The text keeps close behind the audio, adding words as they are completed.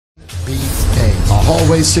NBA. The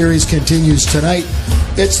hallway series continues tonight.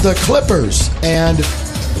 It's the Clippers and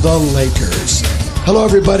the Lakers. Hello,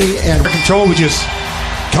 everybody, and control. We just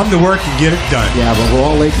come to work and get it done. Yeah, but we're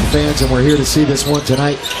all Laker fans, and we're here to see this one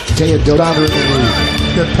tonight. Taya Dodover in the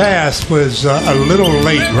lead. The pass was a little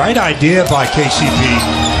late. Right idea by KCP,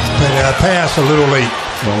 but pass a little late.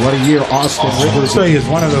 Well, what a year Austin Rivers is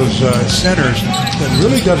one of those centers that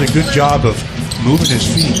really does a good job of moving his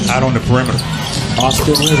feet out on the perimeter.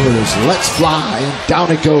 Austin Rivers lets fly, and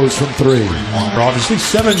down it goes from three. Obviously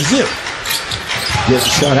 7-zip. Gets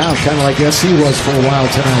shut out, kind of like SC was for a while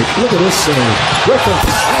tonight. Look at this save. Griffin,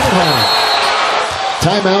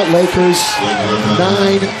 timeout, Lakers,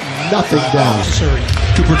 9-0 down.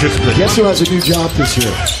 Two participants. Guess who has a new job this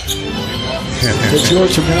year? It's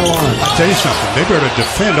yours from now on. I'll tell you something. They better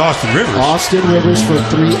defend Austin Rivers. Austin Rivers for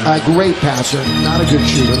three. A great passer, not a good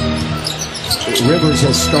shooter. Rivers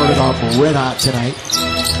has started off red hot tonight.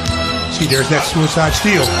 See, there's that suicide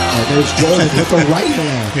steal. And there's Jordan with the right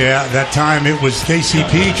hand. Yeah, that time it was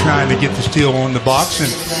KCP trying to get the steal on the box.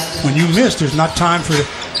 And when you miss, there's not time for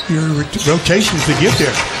your rotations to get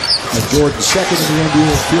there. And Jordan second in the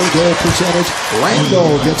NBA field goal percentage.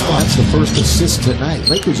 Randall gets behind the first assist tonight.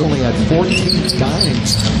 Lakers only had 14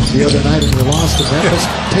 dimes the other night and they lost to Memphis.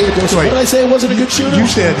 What did I say? It wasn't a good shooter? You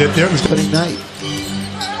said that there was opening night.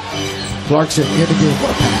 Clarkson in the game.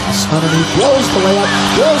 What a pass. Underneath. Blows the layup.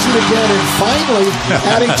 Blows it again. And finally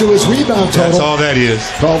adding to his rebound total. That's all that is.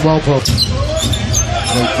 Caldwell Pope.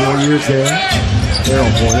 Like 4 years there. Daryl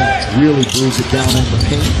Morey really blews it down in the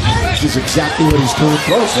paint. This is exactly what he's doing.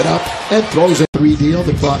 Throws it up and throws a three deal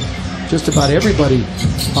that brought just about everybody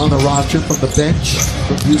on the roster from the bench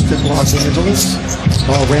from Houston, Los Angeles.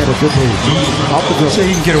 Oh, Randall, good move. Off the dribble. So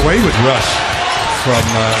he can get away with Russ from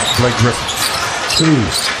Blake Griffin.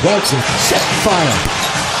 Clarkson, set fire.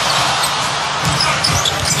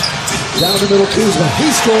 Down the middle, Kuzma.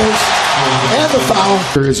 He scores. And the foul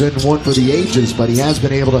is in one for the ages, but he has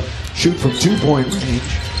been able to shoot from 2-point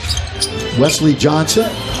range. Wesley Johnson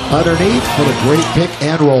underneath for a great pick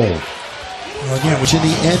and roll. Well, again, which in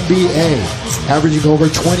the NBA, averaging over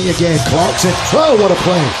 20 a game. Clarkson, oh, what a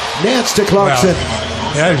play. Nance to Clarkson.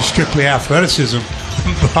 Well, that is strictly athleticism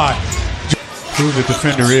by who the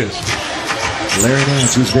defender is. Larry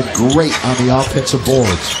Nance, who's been great on the offensive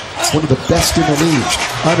boards. One of the best in the league.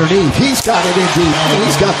 Underneath, he's got it in deep, and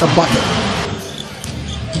he's got the bucket.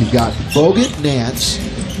 You've got Bogut, Nance,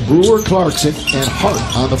 Brewer, Clarkson, and Hart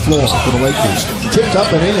on the floor for the Lakers. Tipped up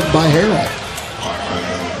and in by Harrell.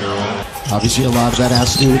 Obviously, a lot of that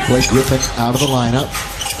has to do with Blake Griffin out of the lineup,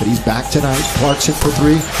 but he's back tonight. Clarkson for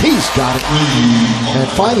three. He's got it. And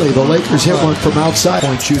finally, the Lakers hit one from outside.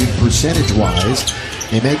 Point shooting percentage-wise,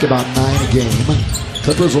 they make about 9 a game.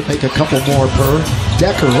 Clippers will make a couple more per.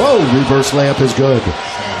 Decker, oh, reverse layup is good.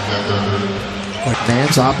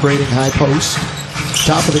 Nance operating high post.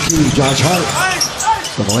 Top of the key, Josh Hart.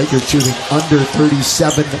 So the Lakers shooting under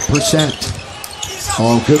 37%.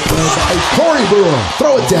 Oh, good play by Corey Brewer.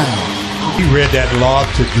 Throw it down. He read that lob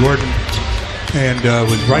to Jordan and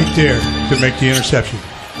was right there to make the interception.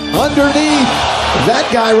 Underneath. That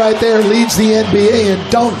guy right there leads the NBA in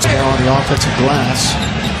dunks. Now on the offensive glass.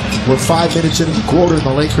 We're 5 minutes into the quarter and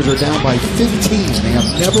the Lakers are down by 15. They have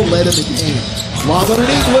never led in the game. Lob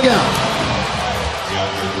underneath, look out.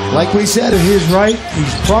 Like we said, he is right.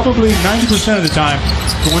 He's probably 90% of the time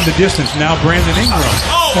going the distance. Now Brandon Ingram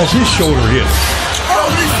has his shoulder hit.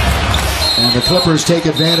 And the Clippers take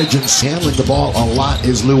advantage and handling the ball a lot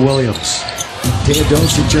is Lou Williams.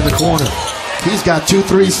 Teodosic in the corner. He's got 2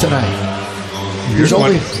 threes tonight. He's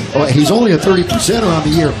only a 30% on the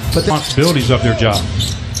year. But the responsibilities of their job.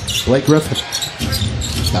 Blake Griffin.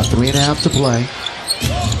 Got 3.5 to play.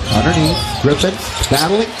 Underneath. Griffin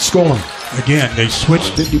battling, scoring. Again, they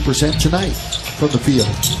switched 50% tonight from the field.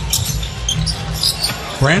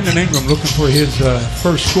 Brandon Ingram looking for his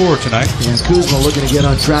first score tonight. And Kuzma looking to get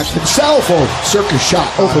on track himself. Oh, circus shot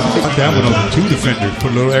over. That one over 2 defenders.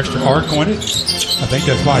 Put a little extra arc on it. I think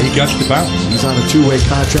that's why he got the bounce. He's on a 2-way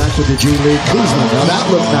contract with the G League. Kuzma, now that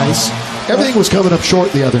looked nice. Everything was coming up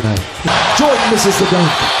short the other night. Jordan misses the dunk.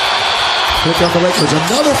 Here come the Lakers.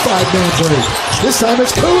 Another 5-man break. This time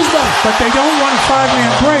it's Kuzma. But they don't want a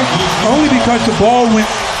 5-man break only because the ball went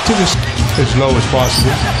to the as low as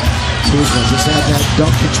possible. Kuzma just had that dunk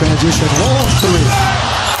in transition. Long 3.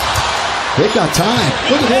 They've got time.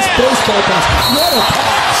 Look at this baseball pass. What a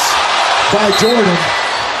pass by Jordan.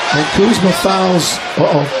 And Kuzma fouls.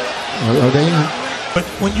 Uh-oh. Are they? But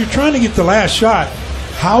when you're trying to get the last shot,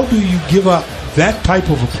 how do you give up that type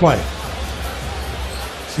of a play?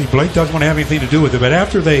 See, Blake doesn't want to have anything to do with it, but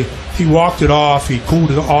after they he walked it off. He cooled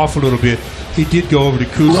it off a little bit. He did go over to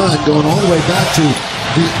Kuzma. Run going all the way back to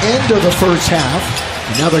the end of the first half.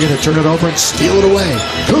 And now they're going to turn it over and steal it away.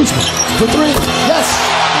 Kuzma for three. Yes!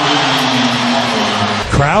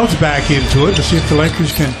 Crowd's back into it to see if the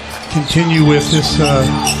Lakers can continue with this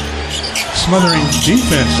smothering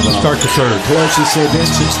defense to start the third. Closest they've been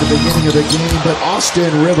since the beginning of the game, but Austin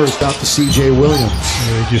Rivers got to C.J. Williams.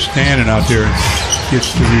 They're just standing out there and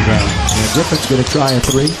gets the rebound. And Griffin's going to try a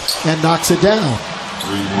three and knocks it down.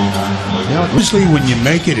 Now, obviously, when you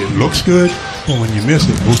make it, it looks good, but when you miss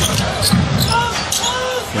it, oops.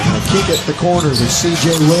 They're going to kick it the corner to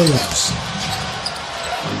C.J. Williams.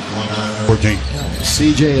 14.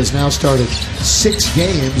 C.J. has now started 6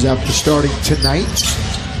 games after starting tonight.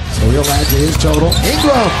 So he'll add to his total.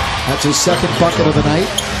 Ingram, that's his second bucket of the night.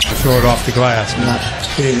 Throw it off the glass.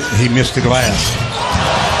 He missed the glass.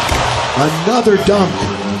 Another dunk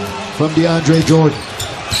from DeAndre Jordan.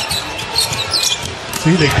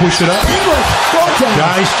 See, they push it up. Ingram,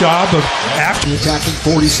 nice job of after attacking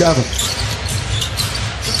 47.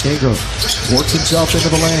 Ingram works himself into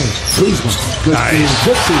the lane. Kuzma, good feed.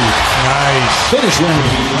 Good feed. Nice. Finish lane.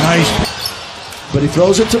 Nice. But he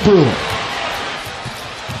throws it to Brewer.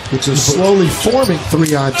 It's a slowly forming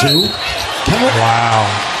 3-on-2. Count. Wow.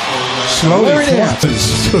 Slowly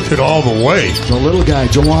forming. Took it all the way. The little guy,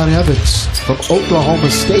 Jawan Evans from Oklahoma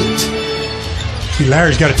State. See,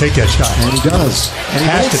 Larry's got to take that shot. And he does. And he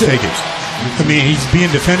has to take it. I mean, he's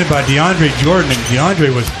being defended by DeAndre Jordan, and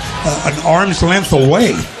DeAndre was an arm's length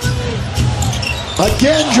away.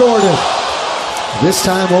 Again, Jordan. This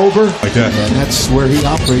time over. Like that. And that's where he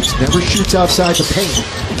operates. Never shoots outside the paint.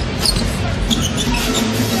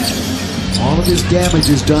 All of his damage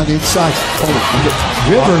is done inside. Oh,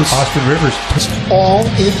 Rivers. Austin Rivers. All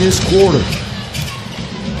in this quarter.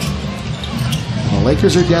 The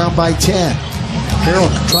Lakers are down by 10. Carroll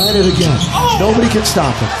trying it again. Nobody can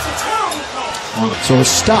stop him. So a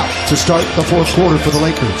stop to start the fourth quarter for the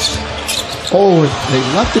Lakers. Oh, and they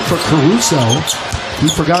left it for Caruso. He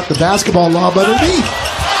forgot the basketball lob underneath.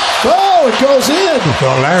 Oh, it goes in.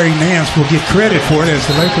 Well, Larry Nance will get credit for it as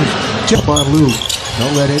the Lakers jump on Lou.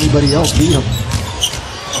 Don't let anybody else beat him.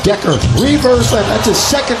 Decker, reverse layup. That's his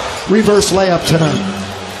second reverse layup tonight.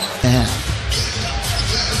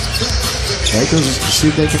 Lakers see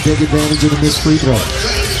if they can take advantage of the missed free throw.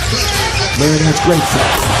 Larry Nance, great foul.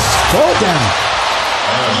 Fall down.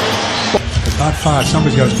 Not 5.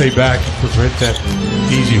 Somebody's got to stay back and prevent that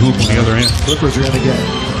easy hoop on the other end. Clippers are going to get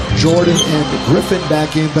Jordan and Griffin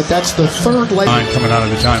back in, but that's the third layup. Coming out of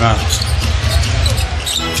the timeout.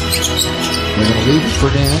 They're going to leave it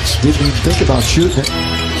for Nance. Didn't even think about shooting it.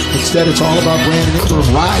 Instead, it's all about Brandon Ingram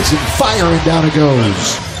rising, firing, down it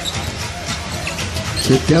goes.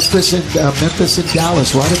 To Memphis and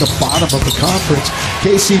Dallas, right at the bottom of the conference.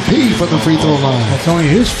 KCP from the free throw line. That's only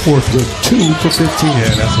his fourth with 2 for 15. Yeah,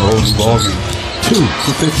 that's a whole new ballgame. 2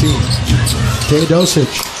 for 15. Teodosic.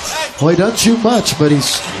 Well, he doesn't shoot much, but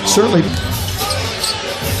he's certainly.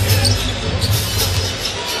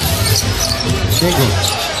 Ingram.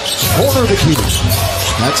 Corner of the key.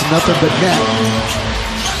 That's nothing but net.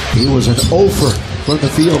 He was an 0-for from the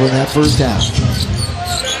field in that first half.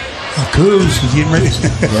 Kuz, he's getting ready.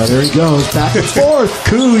 Yeah, there he goes. Back and forth.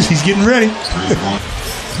 Kuz, he's getting ready.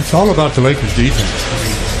 It's all about the Lakers' defense. I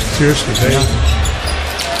mean, seriously, they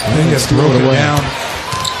have thrown it down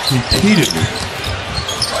repeatedly.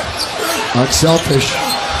 Unselfish.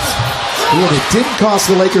 And it didn't cost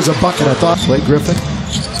the Lakers a bucket, I thought. Blake Griffin.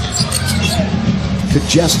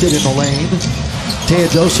 Congested in the lane.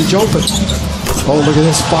 Teodosic open. Oh, look at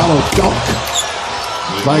this follow dunk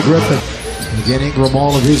by Griffin. Again, Ingram,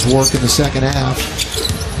 all of his work in the second half.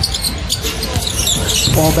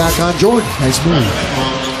 Ball back on Jordan. Nice move.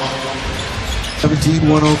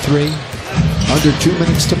 17-103. Under 2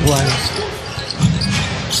 minutes to play.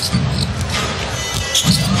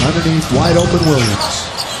 Underneath, wide open Williams.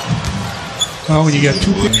 Oh, when you got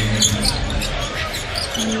 2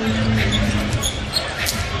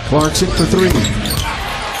 Clarkson for 3.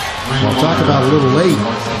 We'll talk about a little late.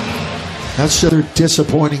 That's another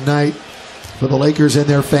disappointing night for the Lakers and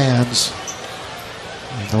their fans.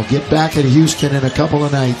 They'll get back at Houston in a couple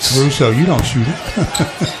of nights. Caruso, you don't shoot it.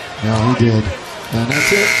 No, he did. And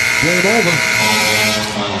that's it. Game over.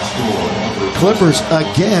 Clippers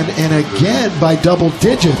again and again by double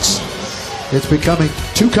digits. It's becoming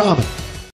too common.